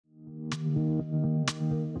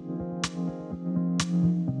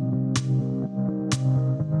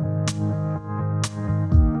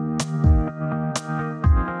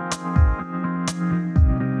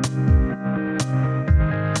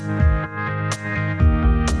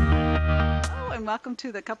and welcome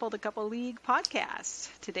to the Couple to Couple League podcast.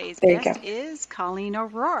 Today's There you guest go. is Colleen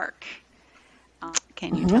O'Rourke.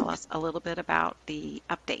 Can you tell us a little bit about the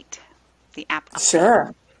update, the app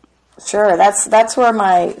update? Sure. That's where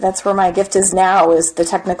my gift is now, is the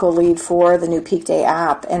technical lead for the new PeakDay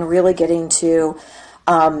app, and really getting to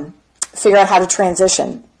figure out how to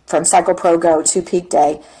transition from Cycle Pro Go to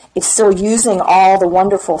PeakDay. It's still using all the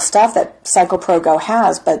wonderful stuff that Cycle Pro Go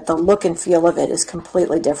has, but the look and feel of it is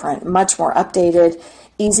completely different, much more updated,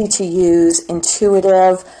 easy to use,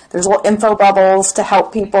 intuitive. There's little info bubbles to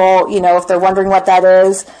help people, if they're wondering what that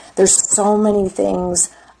is. There's so many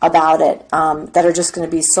things about it that are just going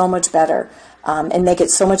to be so much better and make it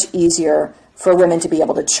so much easier for women to be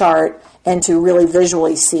able to chart and to really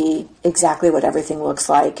visually see exactly what everything looks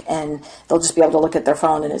like. And they'll just be able to look at their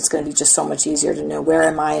phone, and it's going to be just so much easier to know where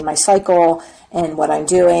am I in my cycle and what I'm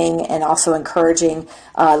doing, and also encouraging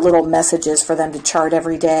little messages for them to chart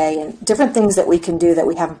every day and different things that we can do that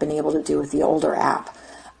we haven't been able to do with the older app.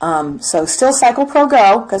 So still Cycle Pro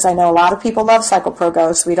Go, because I know a lot of people love Cycle Pro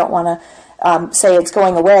Go, so we don't want to say it's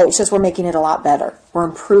going away. It's just we're making it a lot better. We're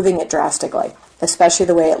improving it drastically, especially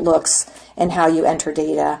the way it looks and how you enter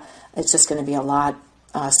data. It's just going to be a lot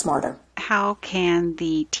smarter. How can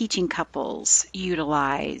the teaching couples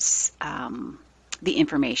utilize the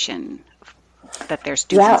information that their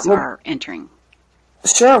students are entering?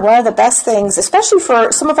 Sure. One of the best things, especially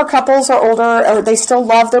for some of our couples are older, or they still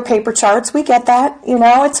love their paper charts. We get that.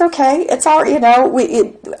 It's okay. It's all,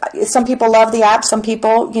 some people love the app. Some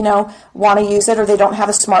people, want to use it, or they don't have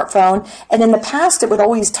a smartphone. And in the past, it would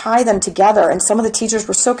always tie them together. And some of the teachers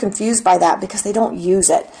were so confused by that because they don't use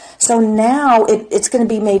it. So now it's going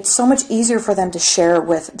to be made so much easier for them to share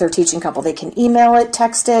with their teaching couple. They can email it,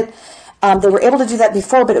 text it. They were able to do that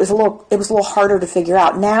before, but it was a little harder to figure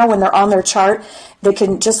out. Now, when they're on their chart, they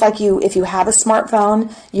can, just like if you have a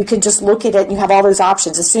smartphone, you can just look at it and you have all those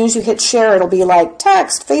options. As soon as you hit share, it'll be like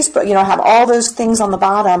text, Facebook, have all those things on the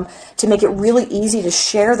bottom to make it really easy to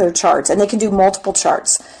share their charts. And they can do multiple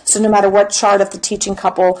charts. So no matter what chart, if the teaching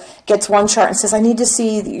couple gets one chart and says, I need to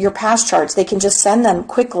see your past charts, they can just send them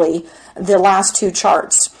quickly the last two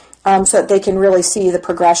charts so that they can really see the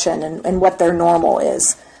progression and what their normal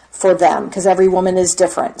is for them, because every woman is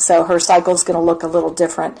different. So her cycle is going to look a little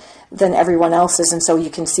different than everyone else's, and so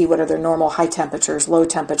you can see what are their normal high temperatures, low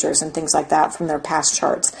temperatures, and things like that from their past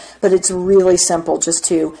charts. But it's really simple just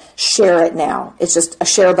to share it now. It's just a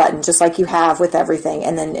share button, just like you have with everything,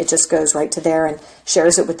 and then it just goes right to there and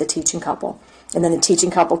shares it with the teaching couple. And then the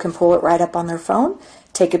teaching couple can pull it right up on their phone,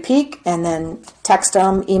 take a peek, and then text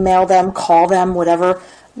them, email them, call them, whatever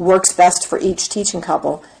works best for each teaching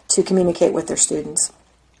couple to communicate with their students.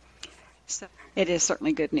 So it is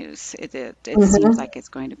certainly good news. It seems like it's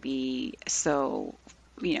going to be so,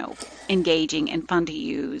 engaging and fun to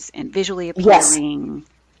use and visually appealing.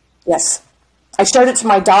 Yes. I showed it to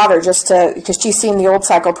my daughter because she's seen the old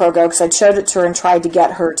Cycle Pro Go, because I showed it to her and tried to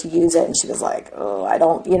get her to use it. And she was like, oh, I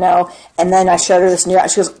don't, And then I showed her this new,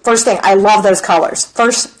 she goes, first thing, I love those colors.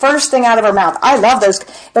 First thing out of her mouth, I love those.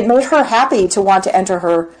 It made her happy to want to enter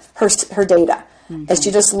her data. And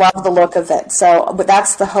she just loved the look of it. So, but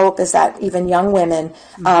that's the hope, is that even young women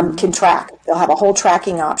can track. They'll have a whole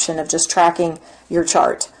tracking option of just tracking your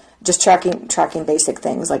chart, just tracking basic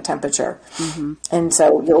things like temperature. And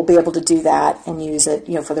so you'll be able to do that and use it,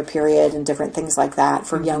 for the period and different things like that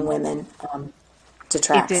for young women to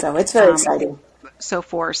track. So it's very exciting. So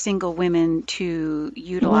for single women to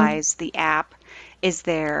utilize the app, is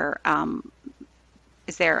there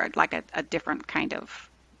like a different kind of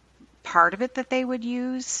part of it that they would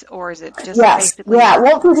use, or is it just basically? Yeah,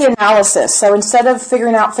 we'll do the analysis. So instead of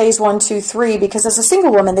figuring out phase 1, 2, 3, because as a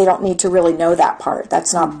single woman, they don't need to really know that part.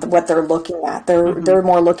 That's not what they're looking at. They're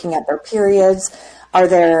more looking at their periods. Are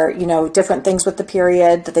there, different things with the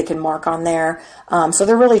period that they can mark on there? So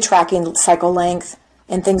they're really tracking cycle length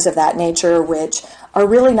and things of that nature, which are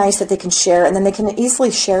really nice that they can share, and then they can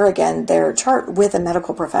easily share again their chart with a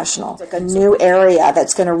medical professional. Like a new area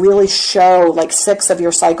that's going to really show like 6 of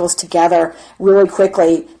your cycles together really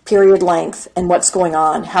quickly, period length and what's going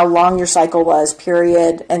on, how long your cycle was,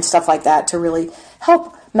 period, and stuff like that, to really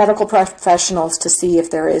help medical professionals to see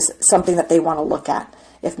if there is something that they want to look at,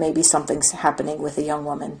 if maybe something's happening with a young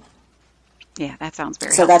woman. Yeah, that sounds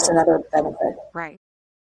very helpful. That's another benefit. Right.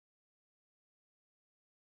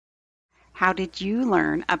 How did you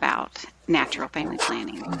learn about natural family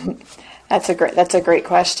planning? That's a great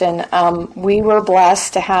question. We were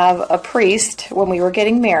blessed to have a priest when we were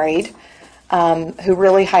getting married who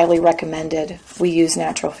really highly recommended we use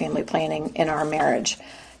natural family planning in our marriage.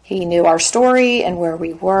 He knew our story and where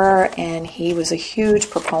we were, and he was a huge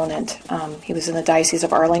proponent. He was in the Diocese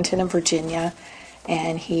of Arlington in Virginia,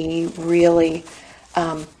 and he really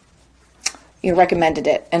recommended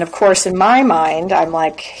it. And of course, in my mind, I'm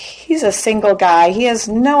like, he's a single guy. He has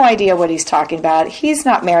no idea what he's talking about. He's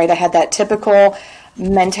not married. I had that typical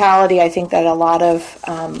mentality, I think, that a lot of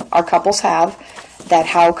our couples have, that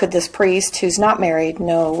how could this priest who's not married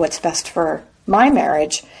know what's best for my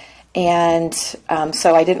marriage? And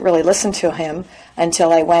so I didn't really listen to him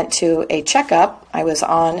until I went to a checkup. I was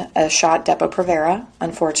on a shot Depo-Provera,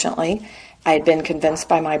 unfortunately. I had been convinced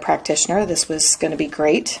by my practitioner this was going to be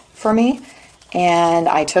great for me. And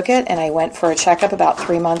I took it, and I went for a checkup about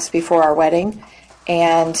 3 months before our wedding.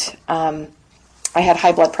 And I had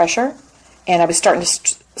high blood pressure, and I was starting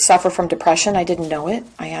to suffer from depression. I didn't know it.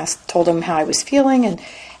 I told them how I was feeling, and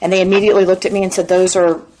they immediately looked at me and said, those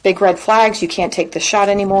are big red flags. You can't take the shot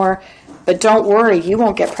anymore. But don't worry, you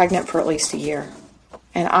won't get pregnant for at least a year.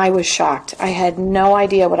 And I was shocked. I had no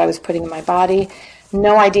idea what I was putting in my body,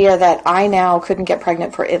 no idea that I now couldn't get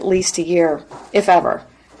pregnant for at least a year, if ever.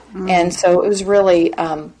 And so it was really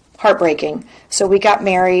heartbreaking. So we got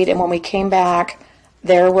married, and when we came back,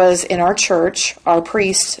 there was in our church, our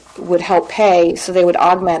priest would help pay, so they would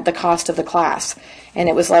augment the cost of the class. And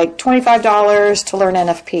it was like $25 to learn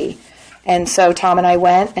NFP. And so Tom and I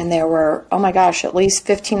went, and there were, oh my gosh, at least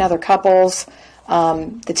 15 other couples.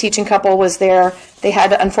 The teaching couple was there. They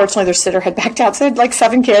had, unfortunately, their sitter had backed out, so they had like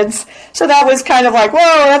 7 kids. So that was kind of like,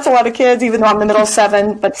 whoa, that's a lot of kids, even though I'm in the middle of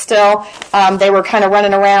 7. But still, they were kind of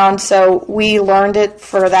running around. So we learned it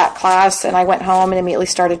for that class, and I went home and immediately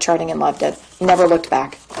started charting and loved it. Never looked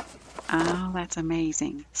back. Oh, that's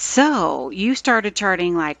amazing. So you started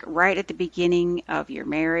charting like right at the beginning of your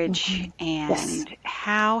marriage, and Yes.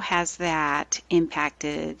 how has that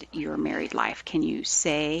impacted your married life? Can you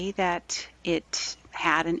say that it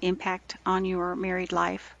had an impact on your married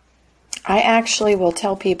life? I actually will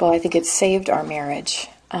tell people I think it saved our marriage.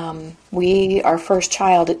 Our first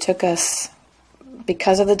child, it took us,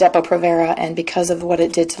 because of the Depo-Provera and because of what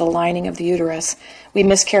it did to the lining of the uterus, we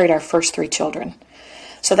miscarried our first 3 children.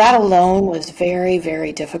 So that alone was very,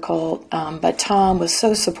 very difficult. But Tom was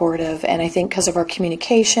so supportive, and I think because of our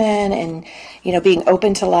communication and, being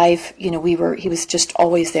open to life, he was just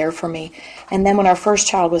always there for me. And then when our first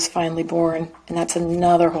child was finally born, and that's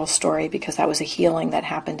another whole story because that was a healing that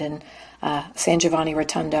happened in San Giovanni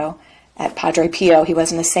Rotondo at Padre Pio. He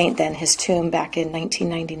wasn't a saint then, his tomb back in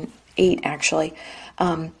 1998, actually.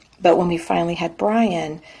 But when we finally had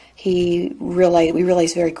Brian, we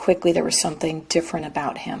realized very quickly there was something different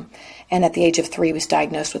about him. And at the age of 3, he was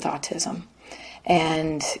diagnosed with autism.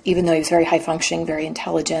 And even though he was very high functioning, very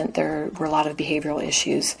intelligent, there were a lot of behavioral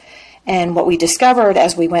issues. And what we discovered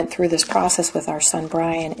as we went through this process with our son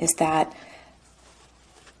Brian is that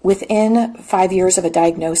within 5 years of a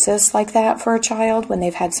diagnosis like that for a child, when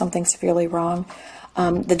they've had something severely wrong,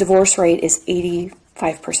 the divorce rate is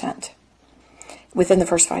 85%. Within the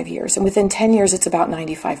first 5 years. And within 10 years, it's about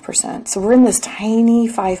 95%. So we're in this tiny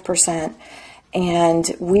 5%.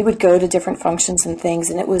 And we would go to different functions and things,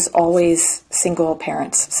 and it was always single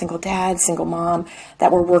parents, single dad, single mom,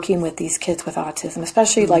 that were working with these kids with autism,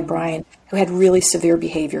 especially like Brian, who had really severe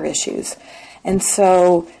behavior issues. And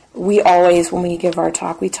so we always, when we give our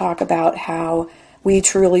talk, we talk about how we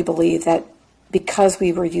truly believe that because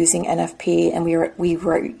we were using NFP and we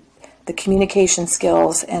were the communication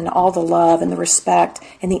skills and all the love and the respect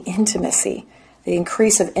and the intimacy, the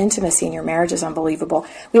increase of intimacy in your marriage is unbelievable.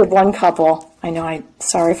 We had one couple,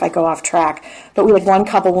 sorry if I go off track, but we had one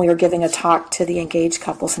couple when we were giving a talk to the engaged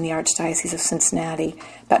couples in the Archdiocese of Cincinnati,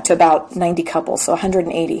 about 90 couples, so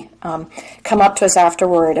 180, come up to us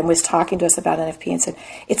afterward and was talking to us about NFP and said,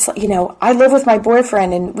 it's, I live with my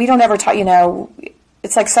boyfriend and we don't ever talk,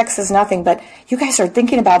 it's like sex is nothing, but you guys are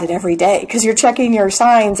thinking about it every day because you're checking your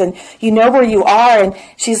signs and you know where you are. And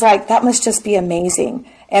she's like, that must just be amazing.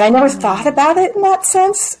 And I never thought about it in that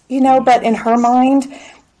sense, but in her mind,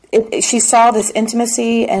 she saw this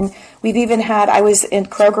intimacy. And we've even had, I was in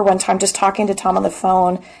Kroger one time just talking to Tom on the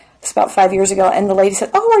phone. It's about 5 years ago. And the lady said,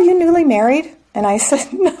 oh, are you newly married? And I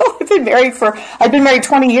said, no, I've been married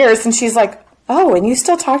 20 years. And she's like, oh, and you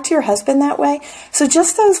still talk to your husband that way? So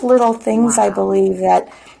just those little things, wow. I believe that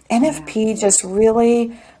NFP just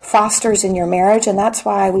really fosters in your marriage. And that's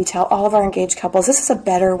why we tell all of our engaged couples, this is a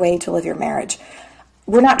better way to live your marriage.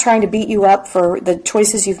 We're not trying to beat you up for the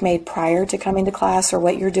choices you've made prior to coming to class or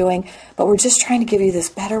what you're doing, but we're just trying to give you this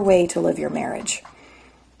better way to live your marriage.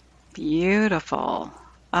 Beautiful.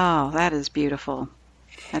 Oh, that is beautiful.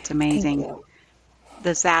 That's amazing. Thank you.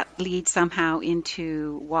 Does that lead somehow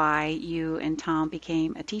into why you and Tom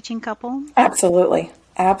became a teaching couple? Absolutely.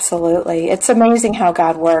 Absolutely. It's amazing how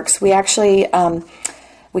God works. We actually,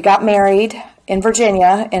 we got married in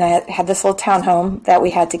Virginia, and I had this little townhome that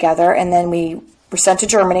we had together, and then we were sent to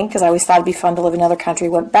Germany because I always thought it'd be fun to live in another country.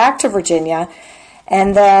 Went back to Virginia,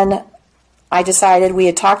 and then I decided, we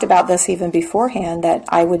had talked about this even beforehand, that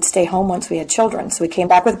I would stay home once we had children. So we came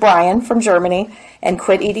back with Brian from Germany and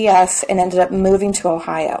quit EDS and ended up moving to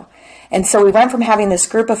Ohio. And so we went from having this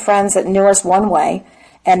group of friends that knew us one way,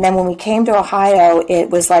 and then when we came to Ohio,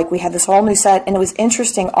 it was like we had this whole new set, and it was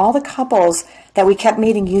interesting. All the couples that we kept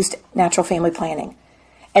meeting used natural family planning.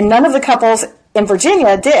 And none of the couples in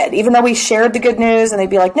Virginia did, even though we shared the good news, and they'd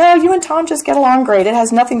be like, no, you and Tom just get along great. It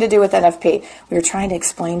has nothing to do with NFP. We were trying to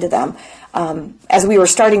explain to them. As we were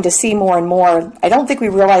starting to see more and more, I don't think we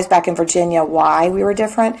realized back in Virginia why we were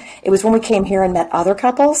different. It was when we came here and met other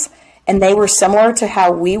couples, and they were similar to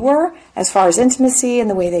how we were as far as intimacy and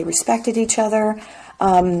the way they respected each other.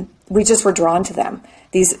 We just were drawn to them.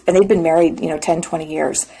 And they'd been married, 10, 20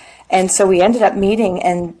 years. And so we ended up meeting,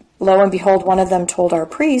 and lo and behold, one of them told our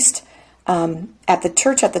priest at the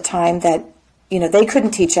church at the time that, they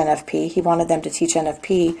couldn't teach NFP. He wanted them to teach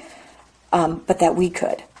NFP, but that we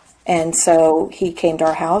could. And so he came to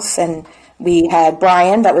our house, and we had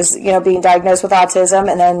Brian that was, being diagnosed with autism.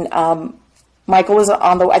 And then Michael was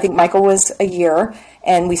I think Michael was a year.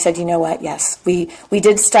 And we said, you know what? Yes, we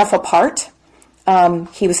did stuff apart.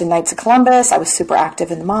 He was in Knights of Columbus. I was super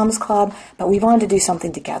active in the Moms Club, but we wanted to do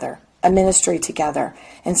something together, a ministry together.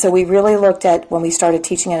 And so we really looked at, when we started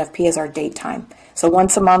teaching NFP, as our date time. So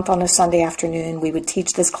once a month on a Sunday afternoon, we would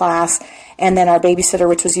teach this class, and then our babysitter,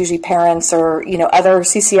 which was usually parents or, other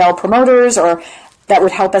CCL promoters or that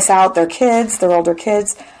would help us out, their older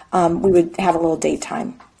kids, we would have a little date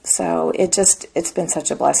time. So it's been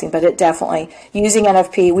such a blessing. But it definitely, using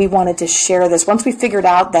NFP, we wanted to share this. Once we figured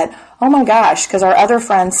out that, oh my gosh, because our other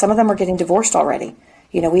friends, some of them were getting divorced already.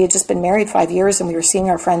 We had just been married 5 years, and we were seeing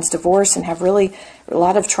our friends divorce and have really a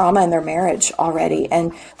lot of trauma in their marriage already.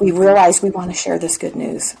 And we realized we want to share this good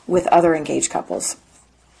news with other engaged couples.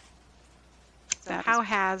 So how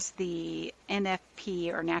has the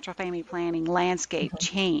NFP, or natural family planning, landscape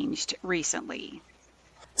changed recently?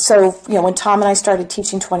 So, when Tom and I started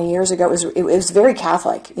teaching 20 years ago, it was very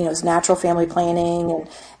Catholic. It was natural family planning, and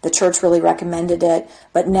the church really recommended it.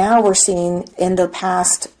 But now we're seeing, in the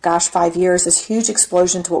past, 5 years, this huge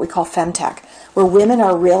explosion to what we call femtech, where women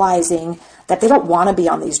are realizing that they don't want to be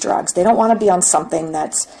on these drugs. They don't want to be on something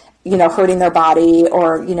that's, hurting their body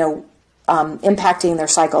or, impacting their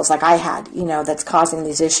cycles like I had, that's causing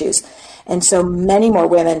these issues. And so many more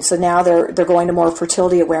women, so now they're going to more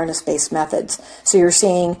fertility awareness-based methods. So you're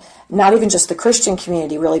seeing not even just the Christian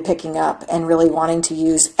community really picking up and really wanting to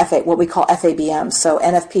use what we call FABM. So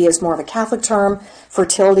NFP is more of a Catholic term.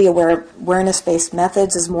 Fertility awareness-based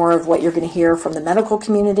methods is more of what you're going to hear from the medical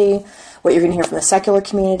community. What you're going to hear from the secular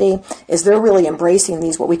community is they're really embracing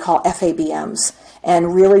these, what we call FABMs,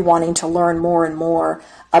 and really wanting to learn more and more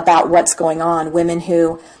about what's going on. Women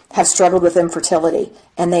who have struggled with infertility,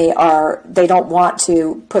 and they don't want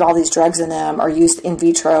to put all these drugs in them or use in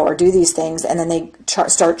vitro or do these things, and then they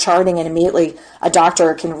start charting, and immediately a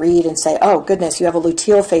doctor can read and say, oh goodness, you have a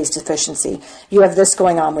luteal phase deficiency, you have this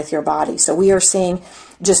going on with your body. So we are seeing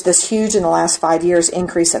just this huge, in the last 5 years,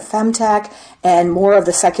 increase of femtech and more of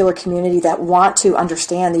the secular community that want to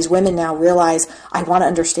understand. These women now realize, I want to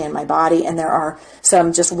understand my body, and there are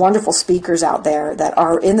some just wonderful speakers out there that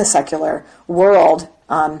are in the secular world.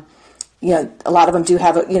 A lot of them do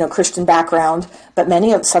have a Christian background, but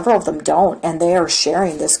several of them don't, and they are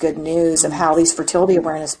sharing this good news of how these fertility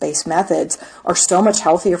awareness-based methods are so much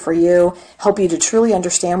healthier for you, help you to truly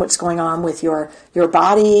understand what's going on with your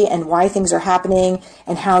body and why things are happening,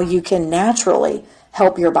 and how you can naturally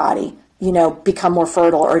help your body become more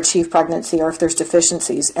fertile or achieve pregnancy, or if there's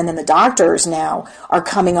deficiencies. And then the doctors now are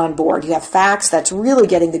coming on board. You have facts that's really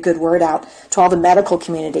getting the good word out to all the medical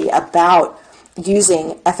community about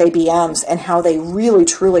using FABMs and how they really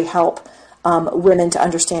truly help women to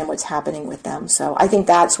understand what's happening with them. So I think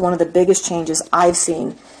that's one of the biggest changes I've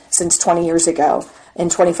seen since 20 years ago and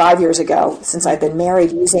 25 years ago, since I've been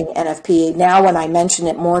married, using NFP. Now when I mention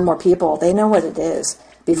it, more and more people, they know what it is.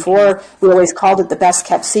 Before, we always called it the best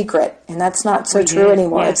kept secret, and that's not so true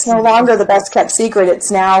anymore. Yes. It's no longer the best kept secret.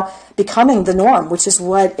 It's now becoming the norm, which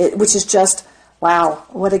is just, wow,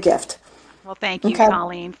 what a gift. Well, thank you,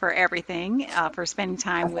 Colleen, for everything, for spending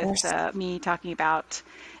time with me talking about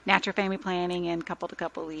natural family planning and Couple to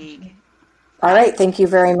Couple League. All right. Thank you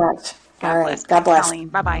very much. God bless. God bless. Colleen.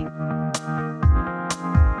 Bye-bye.